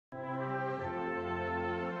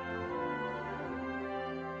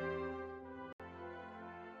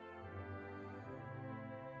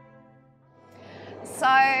So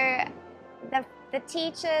the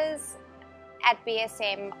teachers at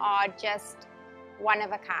BSM are just one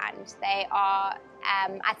of a kind. They are,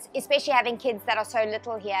 especially having kids that are so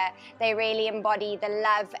little here, they really embody the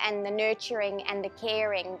love and the nurturing and the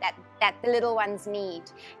caring that the little ones need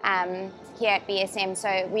here at BSM.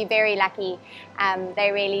 So we're very lucky. They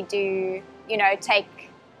really do, you know, take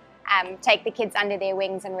the kids under their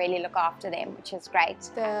wings and really look after them, which is great.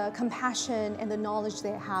 The compassion and the knowledge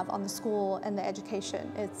they have on the school and the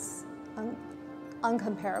education, it's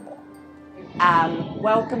uncomparable.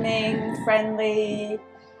 Welcoming, friendly,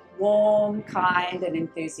 warm, kind and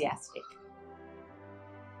enthusiastic.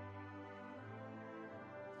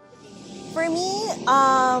 For me,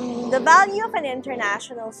 the value of an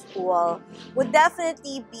international school would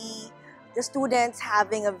definitely be the students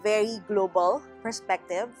having a very global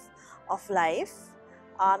perspective of life.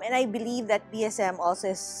 And I believe that BSM also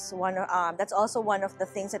is that's also one of the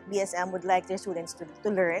things that BSM would like their students to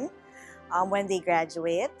learn when they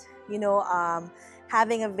graduate. You know,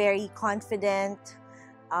 having a very confident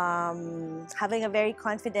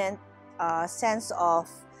sense of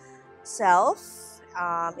self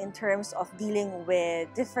in terms of dealing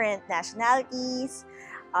with different nationalities,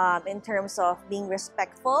 in terms of being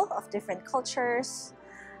respectful of different cultures.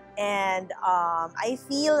 And I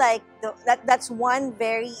feel like that's one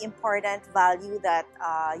very important value that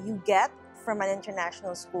you get from an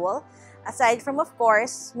international school, aside from, of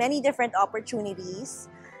course, many different opportunities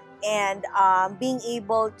and being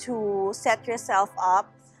able to set yourself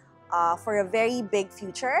up for a very big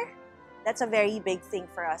future. That's a very big thing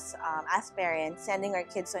for us as parents, sending our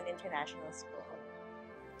kids to an international school.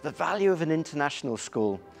 The value of an international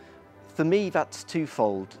school, for me, that's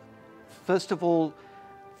twofold. First of all,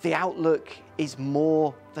 the outlook is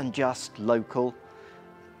more than just local.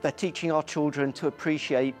 They're teaching our children to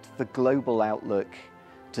appreciate the global outlook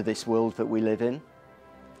to this world that we live in.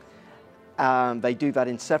 They do that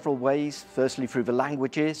in several ways. Firstly, through the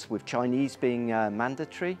languages, with Chinese being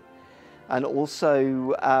mandatory, and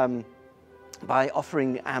also by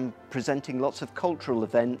offering and presenting lots of cultural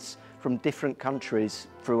events from different countries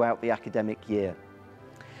throughout the academic year.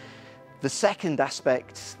 The second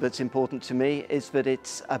aspect that's important to me is that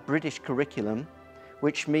it's a British curriculum,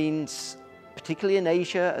 which means, particularly in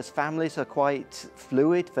Asia, as families are quite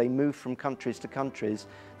fluid, they move from countries to countries,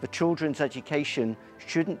 the children's education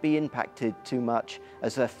shouldn't be impacted too much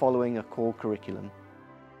as they're following a core curriculum.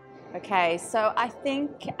 Okay, so I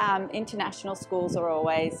think international schools are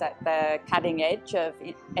always at the cutting edge of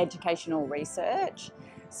educational research.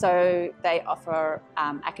 So they offer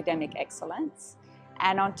academic excellence.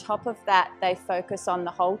 And on top of that, they focus on the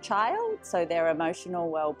whole child, so their emotional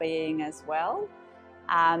well-being as well.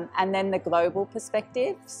 And then the global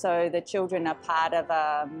perspective, so the children are part of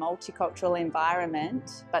a multicultural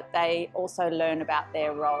environment, but they also learn about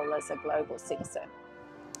their role as a global citizen.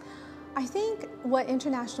 I think what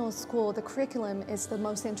international school, the curriculum, is the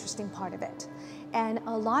most interesting part of it. And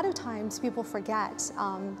a lot of times people forget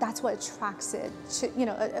that's what attracts it,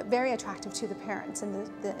 very attractive to the parents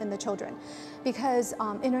and the children. Because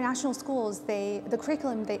international schools, the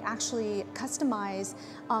curriculum, they actually customize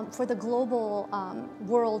for the global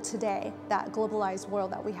world today, that globalized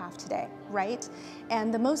world that we have today, right?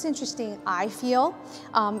 And the most interesting, I feel,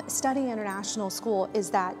 studying international school is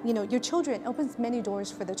that, your children, opens many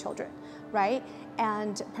doors for the children, right?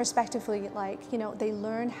 And prospectively, they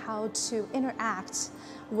learn how to interact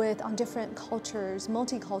with on different cultures,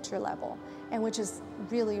 multicultural level, and which is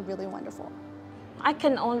really, really wonderful. I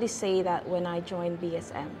can only say that when I joined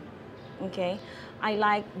BSM, okay? I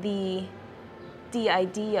like the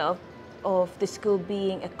idea of the school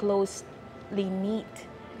being a closely knit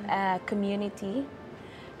community,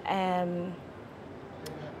 and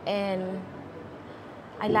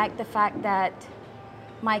I like the fact that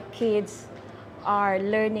my kids are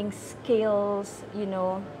learning skills,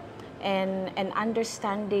 and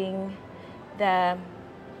understanding the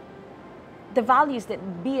values that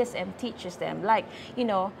BSM teaches them. Like,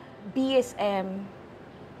 BSM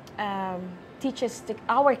teaches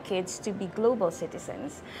our kids to be global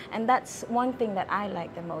citizens. And that's one thing that I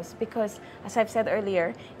like the most, because, as I've said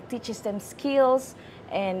earlier, it teaches them skills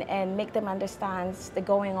and make them understand the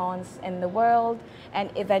going-ons in the world, and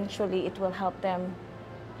eventually it will help them,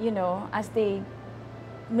 as they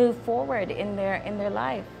move forward in their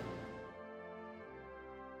life.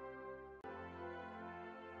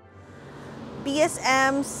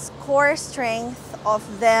 BSM's core strength of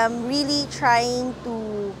them really trying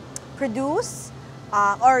to produce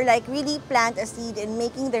or really plant a seed in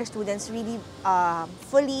making their students really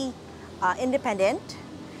fully independent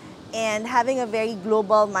and having a very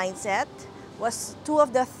global mindset was two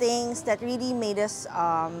of the things that really made us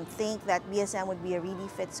think that BSM would be a really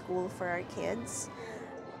fit school for our kids.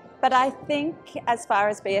 But I think as far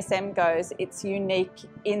as BSM goes, it's unique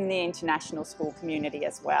in the international school community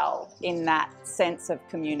as well, in that sense of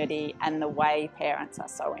community and the way parents are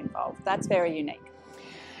so involved. That's very unique.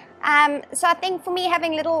 So I think for me,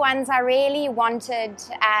 having little ones, I really wanted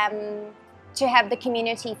to have the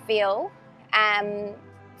community feel,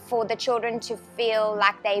 for the children to feel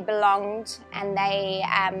like they belonged and they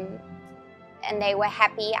were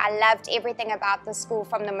happy. I loved everything about the school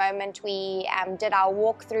from the moment we did our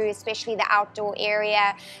walkthrough, especially the outdoor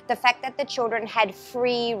area. The fact that the children had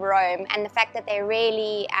free roam and the fact that they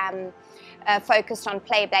really focused on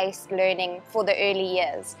play-based learning for the early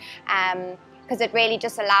years. Because it really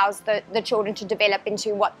just allows the children to develop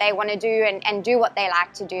into what they want to do and do what they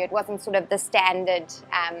like to do. It wasn't sort of the standard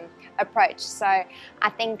approach. So I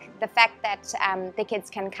think the fact that the kids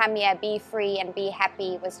can come here, be free and be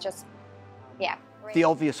happy was just, yeah. The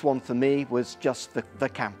obvious one for me was just the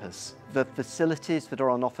campus. The facilities that are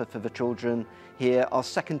on offer for the children here are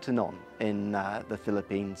second to none in the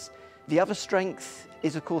Philippines. The other strength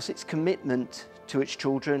is, of course, its commitment to its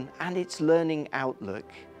children and its learning outlook.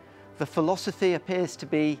 The philosophy appears to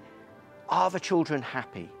be, are the children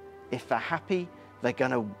happy? If they're happy, they're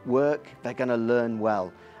going to work, they're going to learn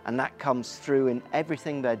well. And that comes through in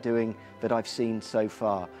everything they're doing that I've seen so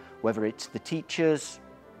far, whether it's the teachers,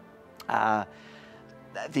 the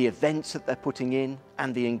events that they're putting in,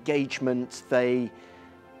 and the engagement they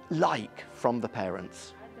like from the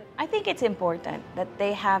parents. I think it's important that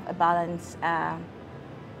they have a balance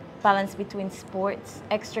between sports,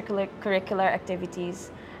 extracurricular activities,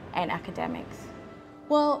 and academics.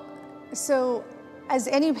 Well, so as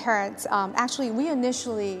any parents, actually we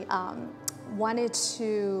initially wanted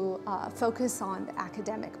to focus on the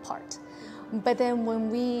academic part. But then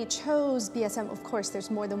when we chose BSM, of course,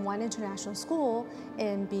 there's more than one international school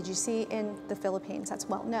in BGC in the Philippines, that's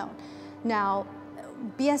well known. Now,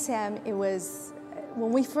 BSM, it was,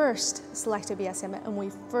 when we first selected BSM and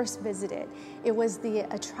we first visited, it was the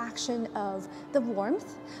attraction of the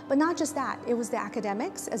warmth, but not just that, it was the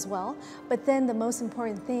academics as well. But then the most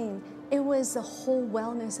important thing, it was the whole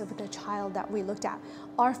wellness of the child that we looked at.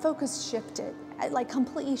 Our focus shifted, like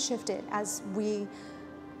completely shifted as we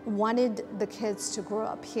wanted the kids to grow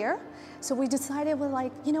up here. So we decided, we're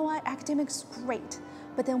like, you know what, academics, great,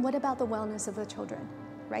 but then what about the wellness of the children,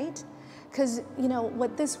 right? Because, you know,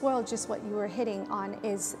 what this world, just what you were hitting on,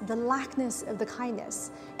 is the lackness of the kindness,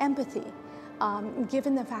 empathy,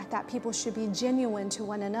 given the fact that people should be genuine to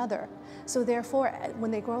one another. So therefore, when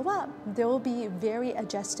they grow up, they will be very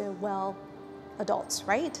adjusted, well adults,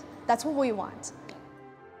 right? That's what we want.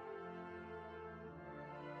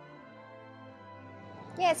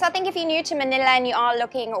 Yeah, so I think if you're new to Manila and you are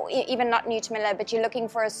looking, or even not new to Manila, but you're looking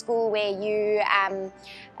for a school where you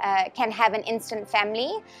can have an instant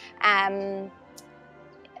family, I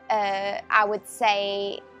would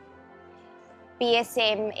say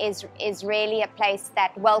BSM is really a place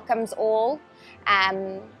that welcomes all.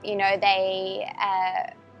 You know, they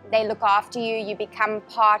look after you. You become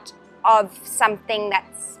part of something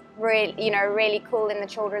that's really cool in the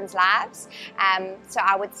children's lives. So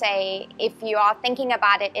I would say if you are thinking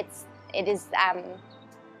about it, it is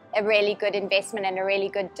a really good investment and a really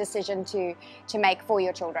good decision to make for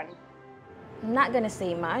your children. I'm not going to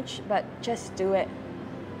say much, but just do it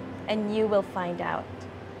and you will find out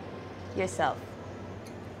yourself.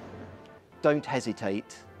 Don't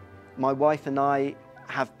hesitate. My wife and I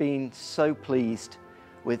have been so pleased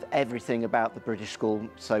with everything about the British school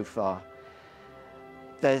so far.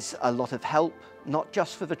 There's a lot of help, not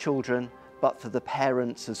just for the children, but for the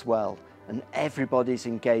parents as well. And everybody's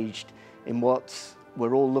engaged in what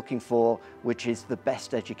we're all looking for, which is the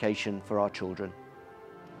best education for our children.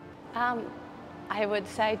 I would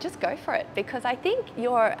say just go for it, because I think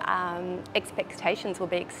your expectations will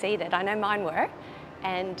be exceeded. I know mine were,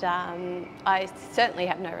 and I certainly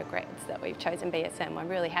have no regrets that we've chosen BSM. I'm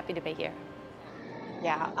really happy to be here.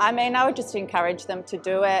 Yeah, I mean, I would just encourage them to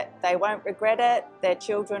do it. They won't regret it. Their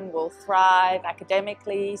children will thrive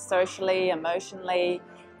academically, socially, emotionally,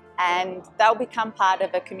 and they'll become part of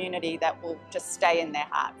a community that will just stay in their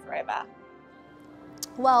heart forever.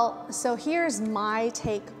 Well, so here's my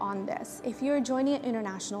take on this. If you're joining an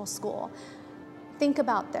international school, think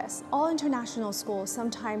about this. All international schools,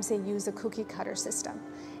 sometimes they use a cookie cutter system.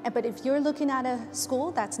 But if you're looking at a school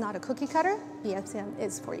that's not a cookie cutter, BSM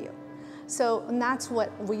is for you. So, and that's what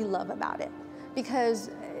we love about it.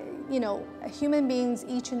 Because, you know, human beings,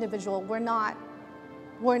 each individual, we're not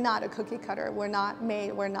we're not a cookie cutter. We're not,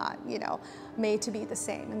 you know, made to be the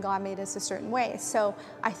same, and God made us a certain way. So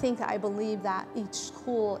I believe that each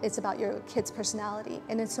school is about your kid's personality,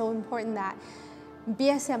 and it's so important that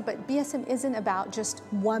BSM isn't about just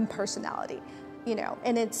one personality, you know,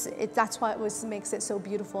 and that's what makes it so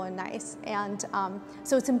beautiful and nice. And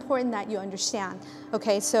so it's important that you understand,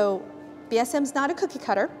 okay, so BSM's not a cookie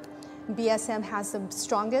cutter. BSM has the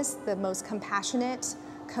strongest, the most compassionate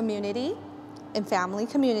community and family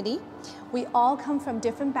community. We all come from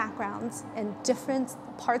different backgrounds and different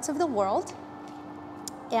parts of the world.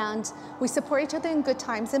 And we support each other in good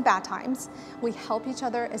times and bad times. We help each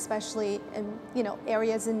other, especially in, you know,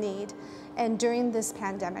 areas in need. And during this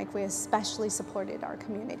pandemic, we especially supported our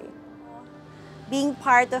community. Being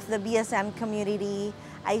part of the BSM community,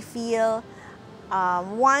 I feel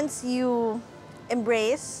once you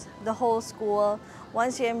embrace the whole school,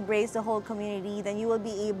 once you embrace the whole community, then you will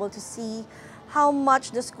be able to see how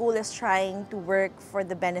much the school is trying to work for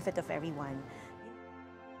the benefit of everyone.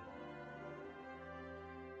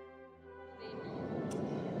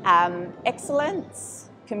 Excellence,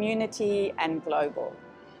 community, and global.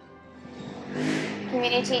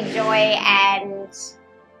 Community, joy, and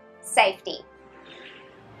safety.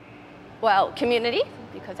 Well, community,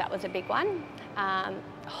 because that was a big one.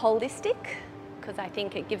 Holistic, because I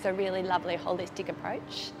think it gives a really lovely holistic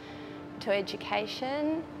approach to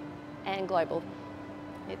education, and global.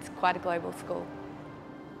 It's quite a global school.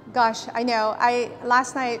 Gosh, I know.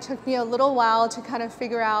 Last night it took me a little while to kind of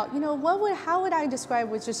figure out, you know, how would I describe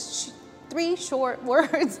with just 3 short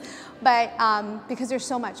words? But because there's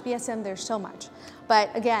so much, BSM, there's so much. But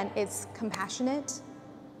again, it's compassionate,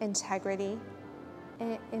 integrity,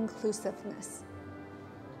 and inclusiveness.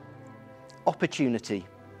 Opportunity.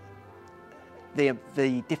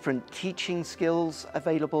 The different teaching skills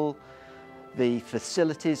available, the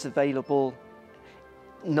facilities available,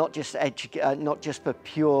 not just for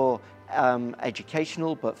pure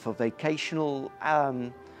educational, but for vocational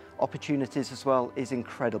opportunities as well, is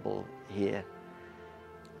incredible here.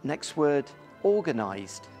 Next word,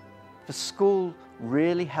 organised. The school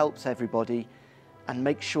really helps everybody and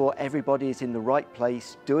makes sure everybody is in the right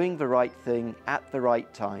place, doing the right thing at the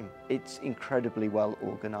right time. It's incredibly well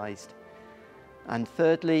organised. And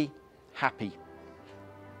thirdly, happy.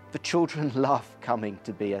 The children love coming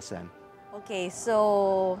to BSM. Okay,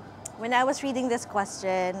 so when I was reading this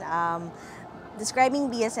question, describing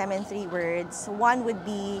BSM in 3 words, 1 would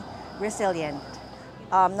be resilient.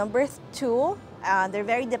 Number 2, they're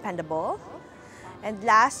very dependable. And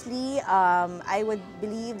lastly, I would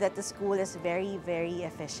believe that the school is very, very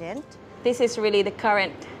efficient. This is really the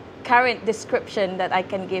current description that I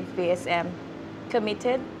can give BSM.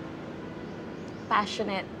 Committed,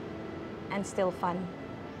 passionate, and still fun.